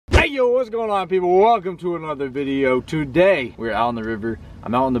Yo, what's going on, people? Welcome to another video. Today we're out on the river.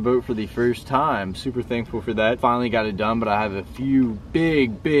 I'm out on the boat for the first time. Super thankful for that. Finally got it done, but I have a few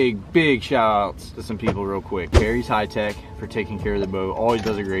big shout outs to some people real quick. Perry's High Tech for taking care of the boat. Always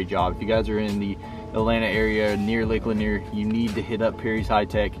does a great job. If you guys are in the Atlanta area near Lake Lanier, you need to hit up Perry's High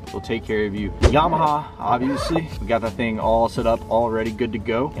Tech. They'll take care of you. Yamaha, obviously, we got that thing all set up already, good to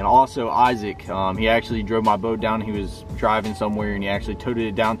go. And also Isaac, he actually drove my boat down. He was driving somewhere and he actually toted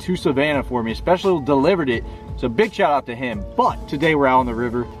it down to Savannah for me, especially delivered it. So big shout out to him. But today we're out on the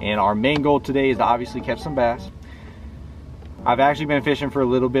river and our main goal today is to obviously catch some bass. I've actually been fishing for a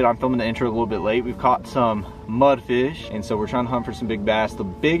little bit. I'm filming the intro a little bit late. We've caught some mudfish, and so we're trying to hunt for some big bass. The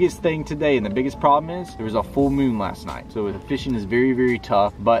biggest thing today and the biggest problem is there was a full moon last night. So the fishing is very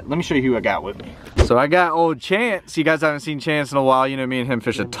tough, but let me show you who I got with me. So I got old Chance. You guys haven't seen Chance in a while. You know, me and him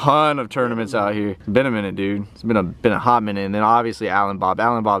fish a ton of tournaments out here. It's been a minute, dude. It's been a hot minute. And then obviously Alan Bob.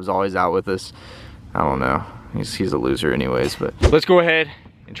 Alan Bob's always out with us. I don't know. He's a loser anyways, but let's go ahead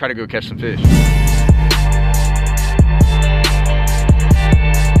and try to go catch some fish.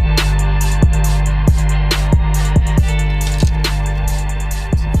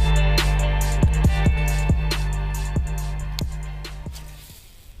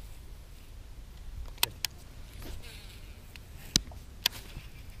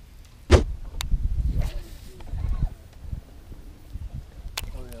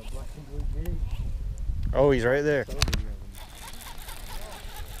 Oh, he's right there. Dude,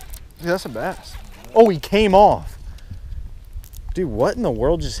 that's a bass. Oh, he came off. Dude, what in the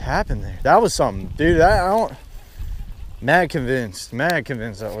world just happened there? That was something. Dude, I don't... Mad convinced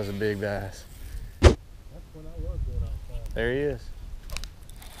that was a big bass. That's when I was going outside. There he is.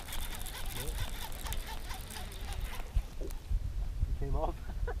 He came off.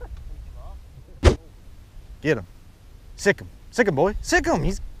 Get him. Sick him. Sick him, boy. Sick him.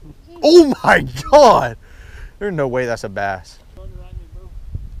 He's... Oh my God. There's no way that's a bass.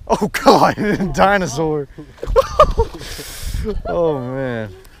 Oh God, dinosaur. Oh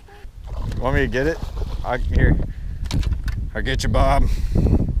man. Want me to get it? Here. I'll get you, Bob.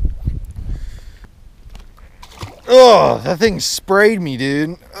 Oh, that thing sprayed me,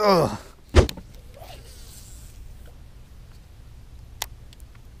 dude. Ugh.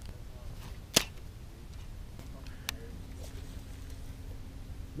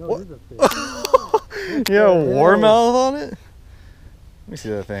 No, what? it is a fish. You have a warmouth on it? Let me see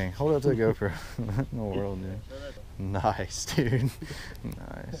that thing. Hold up to the GoPro. In the world, dude. Nice, dude.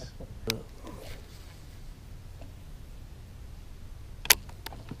 Nice.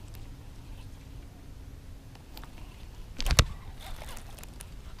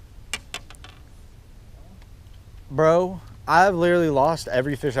 Bro, I've literally lost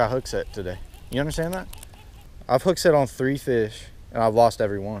every fish I hook set today. You understand that? I've hook set on 3 fish and I've lost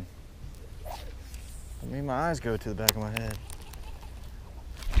every one. I made my eyes go to the back of my head.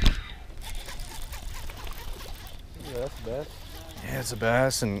 Yeah, that's a bass. Yeah, it's a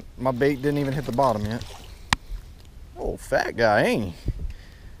bass, and my bait didn't even hit the bottom yet. Oh, fat guy, ain't he?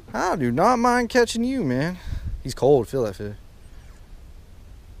 I do not mind catching you, man. He's cold. Feel that fish.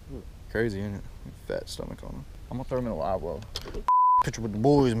 Crazy, isn't it? Fat stomach on him. I'm gonna throw him in a live well. Picture with the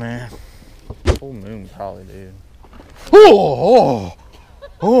boys, man. Full moon, probably, dude. Oh,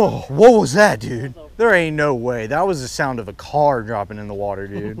 what was that, dude? There ain't no way. That was the sound of a car dropping in the water,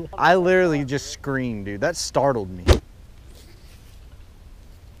 dude. I literally just screamed, dude. That startled me.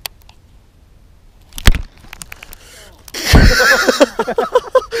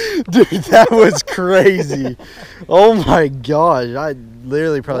 Dude, that was crazy. Oh my gosh. I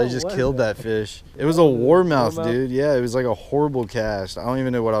literally probably just killed that fish. It was a warmouth, dude. Yeah, it was like a horrible cast. I don't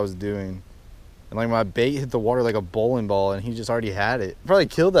even know what I was doing. And like my bait hit the water like a bowling ball and he just already had it. Probably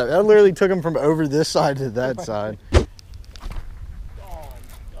killed that. I literally took him from over this side to that side.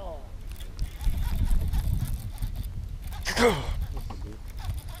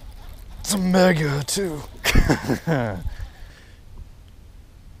 It's a mega too.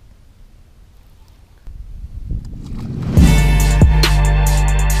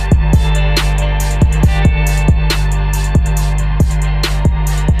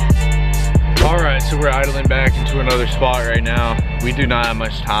 So we're idling back into another spot right now. We do not have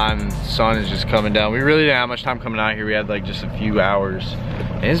much time. The sun is just coming down. We really didn't have much time coming out here. We had like just a few hours.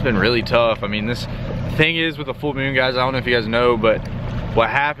 And it's been really tough. I mean, this thing is with a full moon, guys, I don't know if you guys know, but what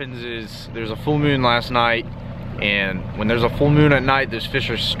happens is there's a full moon last night, and when there's a full moon at night, those fish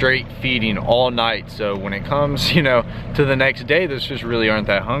are straight feeding all night. So when it comes, you know, to the next day, those fish really aren't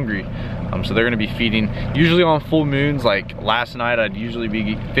that hungry. So they're gonna be feeding usually on full moons. Like last night, I'd usually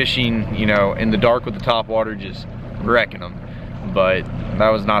be fishing, you know, in the dark with the top water, just wrecking them. but that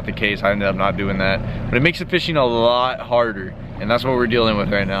was not the case. I ended up not doing that. But it makes the fishing a lot harder, and that's what we're dealing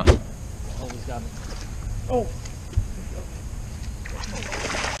with right now. Oh, he's got me. Oh!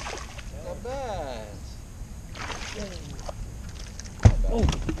 Not bad. Oh!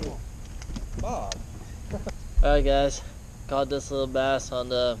 Bob. Alright guys, caught this little bass on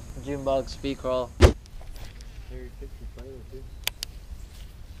the June bog speed crawl. There's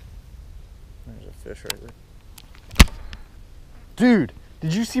a fish right there. Dude,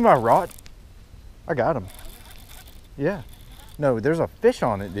 did you see my rod? I got him. Yeah. No, there's a fish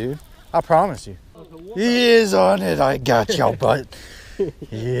on it, dude. I promise you. He is on it. I got your butt.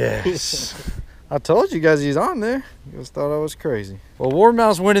 Yes. I told you guys he's on there. You guys thought I was crazy. Well,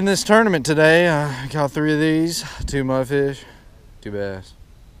 Warmouth's winning this tournament today. I got 3 of these, 2 mudfish, 2 bass.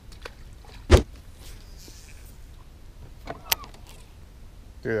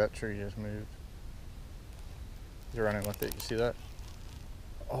 Dude, that tree just moved. You're running with it. You see that?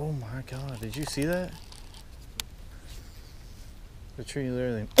 Oh my God! Did you see that? The tree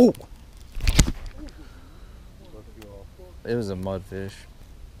literally. Oh! It was a mudfish.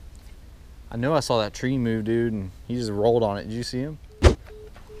 I know I saw that tree move, dude, and he just rolled on it. Did you see him?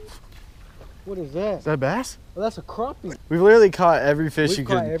 What is that? Is that a bass? Well, that's a crappie. We've literally caught every fish We've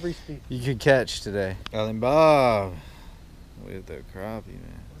caught every species. you could catch today. Alan Bob with the crappie,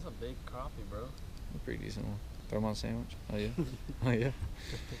 man. That's a big crappie, bro. A pretty decent one. Throw him on a sandwich. Oh yeah. Oh yeah.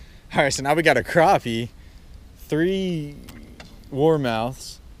 All right, so now we got a crappie, 3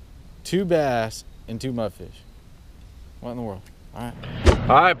 warmouths, 2 bass, and 2 mudfish. What in the world? All right.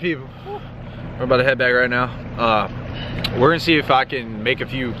 All right, people. We're about to head back right now. We're gonna see if I can make a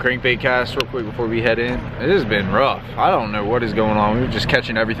few crankbait casts real quick before we head in. It has been rough. I don't know what is going on. We were just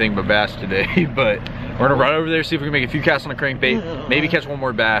catching everything but bass today, but we're gonna run over there, see if we can make a few casts on a crankbait, maybe catch 1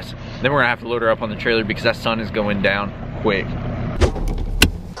 more bass. Then we're gonna have to load her up on the trailer because that sun is going down quick.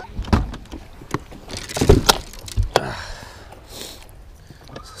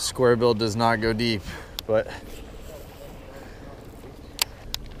 Square bill does not go deep, but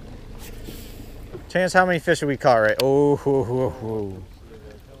Chance, how many fish have we caught, right? Oh, whoa, whoa, whoa.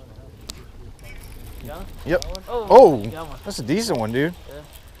 Yep. Oh, that's a decent one, dude. Yeah.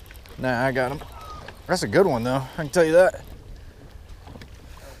 Nah, I got him. That's a good one, though. I can tell you that.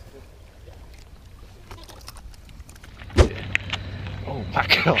 Yeah. Oh my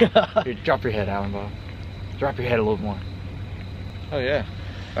God! Here, drop your head, Alan Bob. Drop your head a little more. Oh yeah.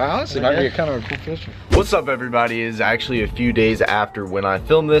 Honestly, might be a kind of a cool picture. What's up, everybody? It's actually a few days after when I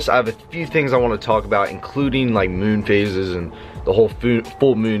filmed this. I have a few things I want to talk about, including like moon phases and the whole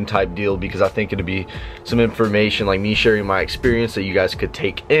full moon type deal, because I think it'd be some information, like me sharing my experience that you guys could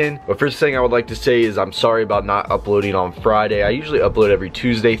take in. But first thing I would like to say is I'm sorry about not uploading on Friday. I usually upload every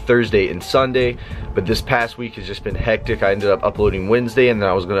Tuesday, Thursday, and Sunday, but this past week has just been hectic. I ended up uploading Wednesday, and then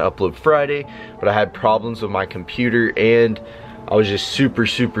I was going to upload Friday, but I had problems with my computer and I was just super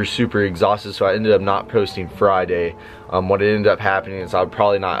exhausted, so I ended up not posting Friday. What ended up happening is I would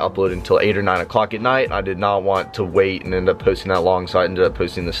probably not upload until 8 or 9 o'clock at night. I did not want to wait and end up posting that long, so I ended up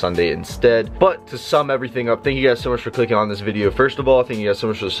posting the Sunday instead. But to sum everything up, thank you guys so much for clicking on this video. First of all, thank you guys so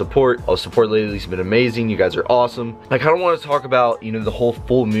much for the support. All the support lately has been amazing. You guys are awesome. I kind of want to talk about, you know, the whole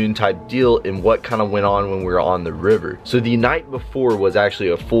full moon type deal and what kind of went on when we were on the river. So the night before was actually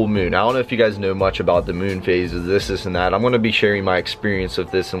a full moon. I don't know if you guys know much about the moon phases, this and that. I'm going to be sharing my experience of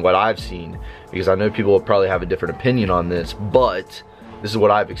this and what I've seen, because I know people will probably have a different opinion on this, but this is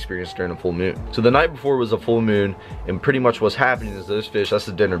what I've experienced during a full moon. So the night before was a full moon, and pretty much what's happening is those fish, that's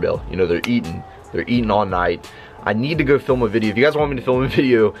the dinner bell, you know, they're eating all night. I need to go film a video. If you guys want me to film a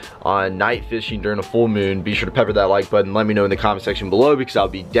video on night fishing during a full moon, be sure to pepper that like button. Let me know in the comment section below, because I'll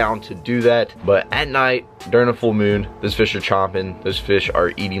be down to do that. But at night, during a full moon, those fish are chomping. Those fish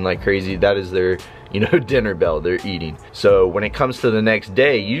are eating like crazy. That is their, you know, dinner bell. They're eating. So when it comes to the next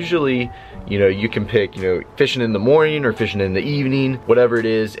day, usually, you know, you can pick, you know, fishing in the morning or fishing in the evening, whatever it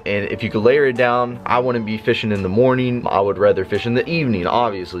is. And if you could layer it down, I wouldn't be fishing in the morning. I would rather fish in the evening,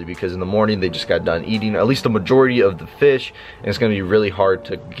 obviously, because in the morning they just got done eating at least the majority of the fish, and it's going to be really hard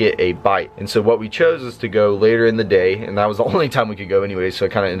to get a bite. And so what we chose is to go later in the day, and that was the only time we could go anyway, so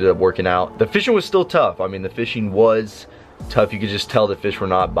it kind of ended up working out. The fishing was still tough. I mean, the fishing was tough. You could just tell the fish were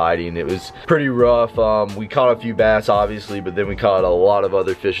not biting. It was pretty rough. We caught a few bass, obviously, but then we caught a lot of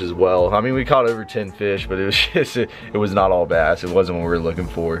other fish as well. I mean, we caught over 10 fish, but it was just, it was not all bass. It wasn't what we were looking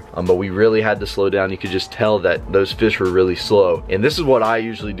for. But we really had to slow down. You could just tell that those fish were really slow. And this is what I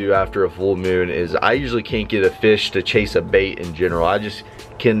usually do after a full moon, is I usually can't get a fish to chase a bait in general. I just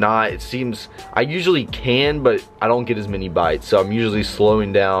cannot. It seems I usually can, but I don't get as many bites, so I'm usually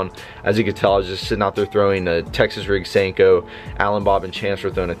slowing down. As you can tell, I was just sitting out there throwing a Texas rig Senko. Alan, Bob, and Chance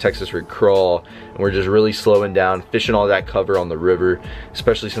were throwing a Texas rig crawl, and we're just really slowing down, fishing all that cover on the river,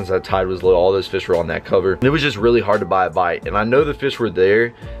 especially since that tide was low. All those fish were on that cover. And it was just really hard to buy a bite, and I know the fish were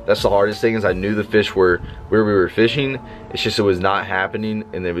there. That's the hardest thing, is I knew the fish were where we were fishing. It's just it was not happening,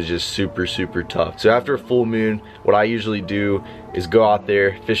 and it was just super tough. So after a full moon, what I usually do is go out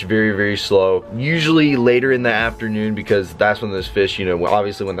there, fish very slow, usually later in the afternoon, because that's when those fish, you know,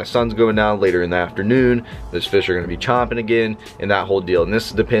 obviously when the sun's going down later in the afternoon, those fish are going to be chomping again, and that whole deal. And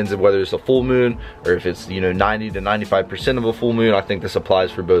this depends on whether it's a full moon or if it's, you know, 90 to 95% of a full moon. I think this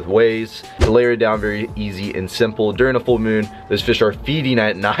applies for both ways. To layer it down very easy and simple, during a full moon, those fish are feeding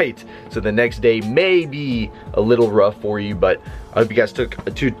at night, so the next day may be a little rough for you, but I hope you guys took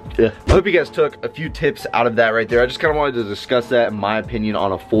a few tips out of that right there. I just kind of wanted to discuss that, in my opinion,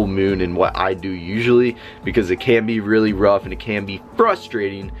 on a full moon and what I do usually, because it can be really rough and it can be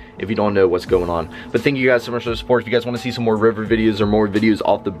frustrating if you don't know what's going on. But thank you guys so much for the support. If you guys want to see some more river videos or more videos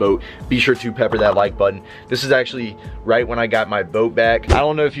off the boat, be sure to pepper that like button. This is actually right when I got my boat back. I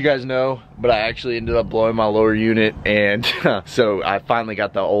don't know if you guys know, but I actually ended up blowing my lower unit, and so I finally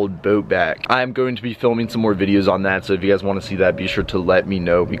got the old boat back. I'm going to be filming some more videos on that, so if you guys want to see that, be sure to let me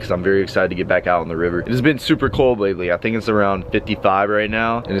know, because I'm very excited to get back out on the river. It has been super cold lately. I think it's around 55 right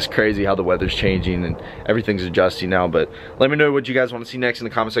now, and it's crazy how the weather's changing and everything's adjusting now. But let me know what you guys want to see next in the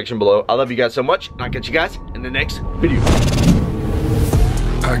comment section below. I love you guys so much, and I'll catch you guys in the next video.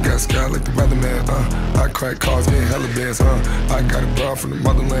 I got sky like the weatherman, I crack cars, getting hella bands, I got a bra from the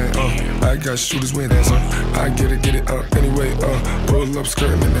motherland, I got shooters with hands, I get it, anyway, pull up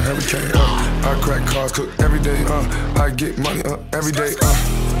skirting in the hurricane, I crack cars, cook every day, I get money, every day,